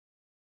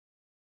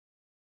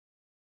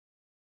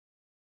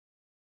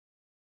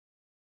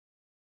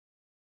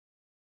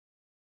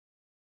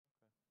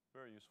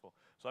very useful.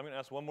 So I'm going to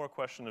ask one more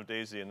question of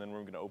Daisy, and then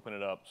we're going to open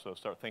it up. So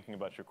start thinking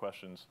about your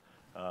questions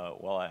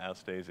while I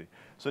ask Daisy.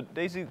 So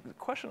Daisy, the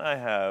question I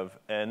have,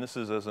 and this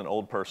is as an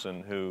old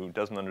person who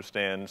doesn't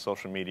understand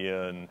social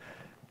media and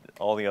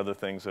all the other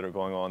things that are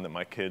going on that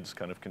my kids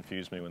kind of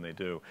confuse me when they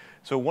do.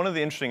 So one of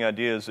the interesting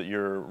ideas that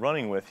you're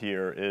running with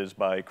here is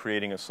by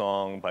creating a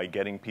song, by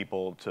getting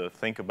people to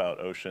think about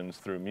oceans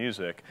through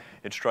music.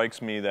 It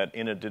strikes me that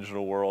in a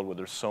digital world where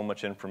there's so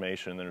much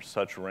information, there's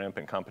such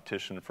rampant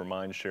competition for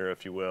mind share,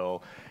 if you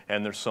will,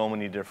 and there's so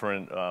many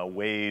different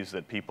ways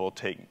that people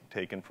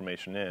take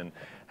information in.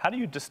 How do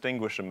you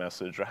distinguish a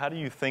message, or how do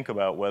you think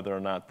about whether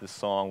or not this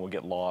song will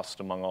get lost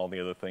among all the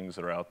other things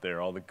that are out there,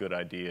 all the good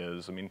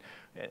ideas? I mean,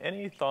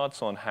 any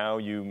thoughts on how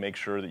you make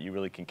sure that you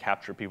really can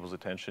capture people's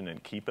attention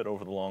and keep it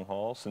over the long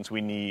haul, since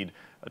we need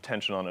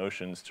attention on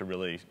oceans to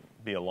really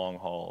be a long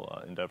haul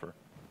endeavor?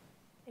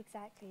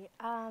 Exactly.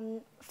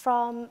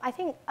 I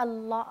think a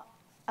lot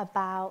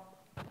about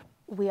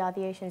We Are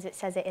the Oceans, it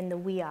says it in the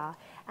We Are.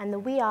 And the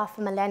We Are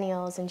for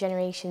millennials and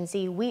Generation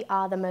Z, we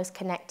are the most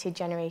connected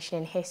generation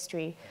in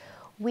history.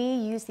 We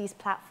use these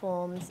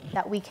platforms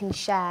that we can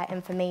share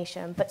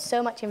information, but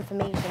so much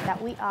information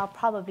that we are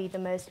probably the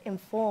most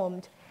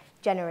informed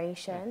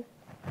generation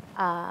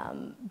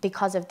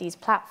because of these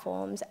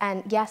platforms.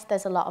 And yes,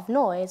 there's a lot of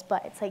noise,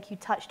 but it's like you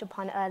touched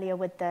upon earlier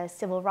with the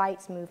civil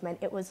rights movement.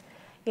 It was,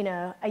 you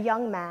know, a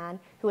young man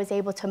who was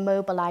able to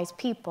mobilize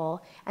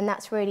people, and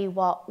that's really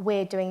what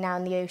we're doing now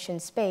in the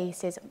ocean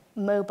space, is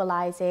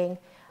mobilizing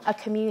a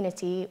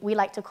community. We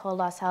like to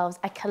call ourselves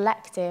a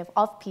collective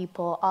of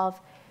people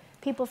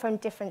from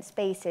different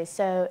spaces,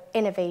 so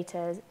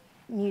innovators,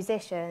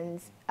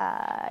 musicians,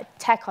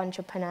 tech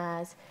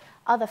entrepreneurs,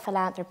 other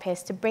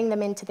philanthropists, to bring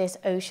them into this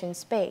ocean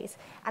space.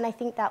 And I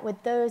think that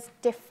with those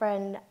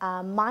different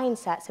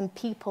mindsets and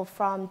people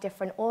from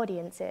different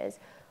audiences,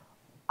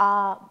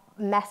 our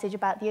message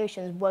about the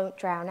oceans won't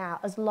drown out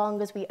as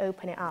long as we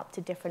open it up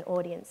to different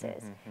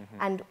audiences.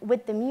 And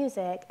with the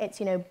music, it's,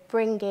 you know,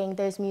 bringing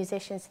those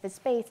musicians to the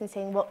space and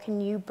saying, what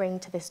can you bring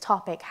to this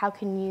topic? How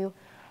can you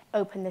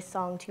open this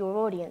song to your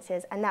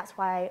audiences? And that's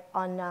why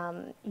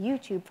on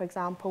YouTube, for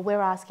example, we're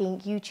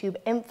asking YouTube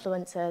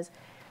influencers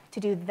to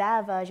do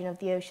their version of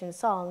the ocean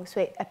song, so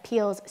it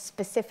appeals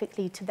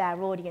specifically to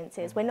their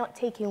audiences. We're not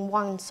taking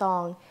one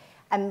song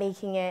and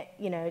making it,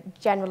 you know,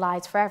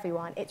 generalized for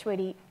everyone. It's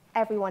really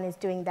everyone is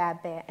doing their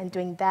bit and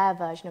doing their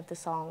version of the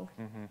song.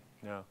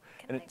 Yeah.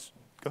 And it's,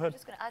 go ahead. I'm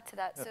just going to add to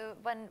that. Yeah. So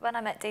when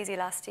I met Daisy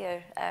last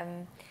year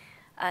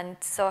and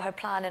saw her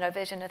plan and her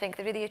vision, I think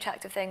the really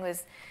attractive thing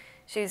was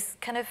she's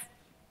kind of,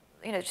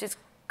 you know, she's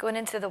going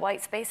into the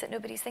white space that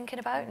nobody's thinking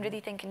about and really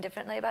thinking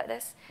differently about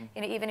this.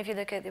 You know, even if you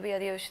look at the We Are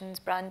the Oceans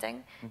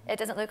branding, it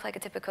doesn't look like a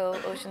typical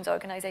oceans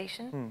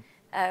organization.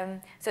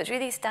 So it's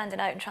really standing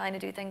out and trying to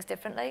do things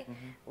differently,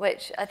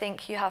 which I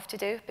think you have to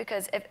do,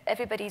 because if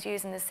everybody's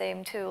using the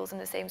same tools and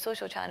the same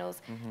social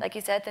channels, like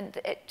you said, then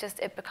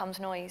it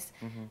becomes noise.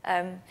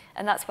 And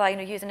that's why, you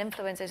know, using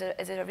influencers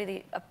is a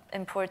really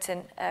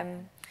important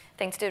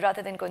thing to do,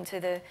 rather than going to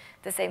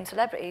the same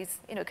celebrities,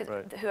 you know,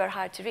 who are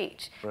hard to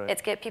reach.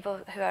 It's get people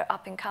who are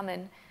up and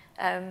coming,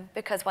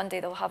 because one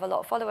day they'll have a lot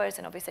of followers,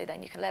 and obviously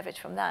then you can leverage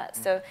from that.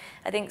 So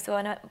I think, so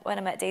when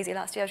I met Daisy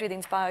last year, I was really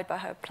inspired by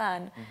her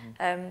plan,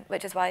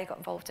 which is why I got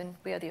involved in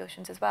We Are the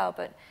Oceans as well.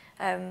 But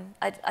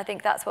I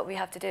think that's what we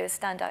have to do, is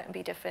stand out and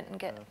be different,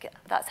 and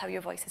that's how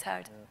your voice is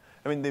heard.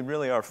 I mean, they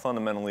really are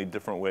fundamentally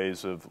different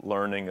ways of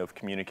learning, of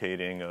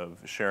communicating, of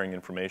sharing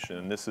information.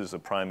 And this is a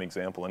prime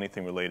example,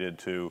 anything related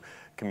to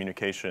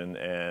communication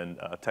and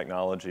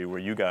technology, where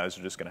you guys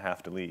are just going to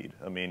have to lead.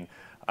 I mean,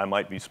 I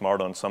might be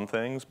smart on some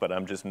things, but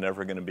I'm just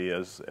never going to be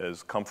as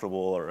comfortable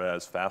or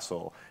as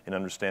facile in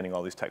understanding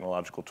all these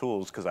technological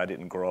tools, because I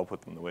didn't grow up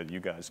with them the way that you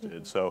guys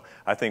did. So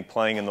I think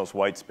playing in those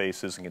white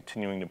spaces and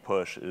continuing to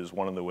push is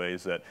one of the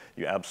ways that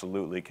you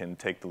absolutely can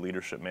take the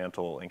leadership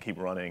mantle and keep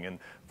running, and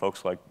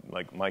folks like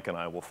Mike and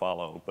I will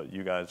follow, but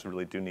you guys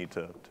really do need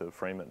to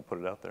frame it and put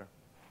it out there.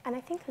 And I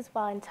think as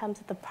well, in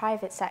terms of the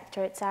private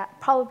sector, it's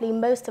that probably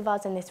most of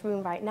us in this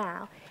room right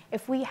now,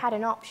 if we had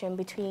an option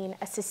between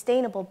a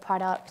sustainable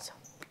product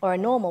or a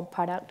normal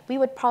product, we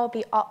would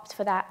probably opt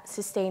for that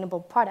sustainable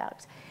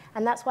product.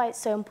 And that's why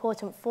it's so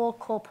important for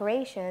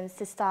corporations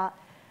to start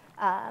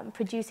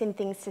producing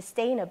things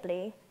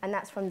sustainably, and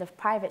that's from the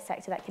private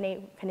sector that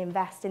can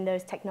invest in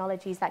those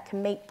technologies that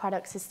can make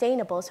products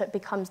sustainable, so it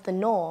becomes the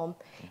norm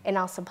in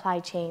our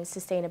supply chain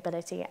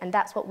sustainability. And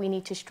that's what we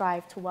need to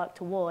strive to work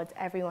towards,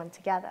 everyone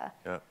together.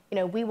 You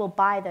know, we will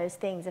buy those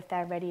things if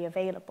they're ready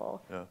available,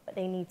 but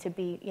they need to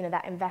be, you know,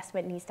 that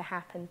investment needs to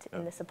happen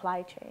in the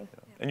supply chain.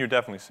 And you're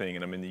definitely seeing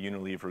it. I mean, the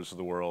Unilevers of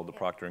the world, the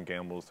Procter &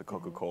 Gambles, the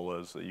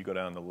Coca-Colas, you go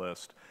down the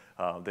list,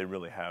 they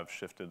really have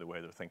shifted the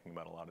way they're thinking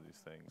about a lot of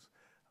these things.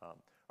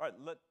 All right,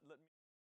 let me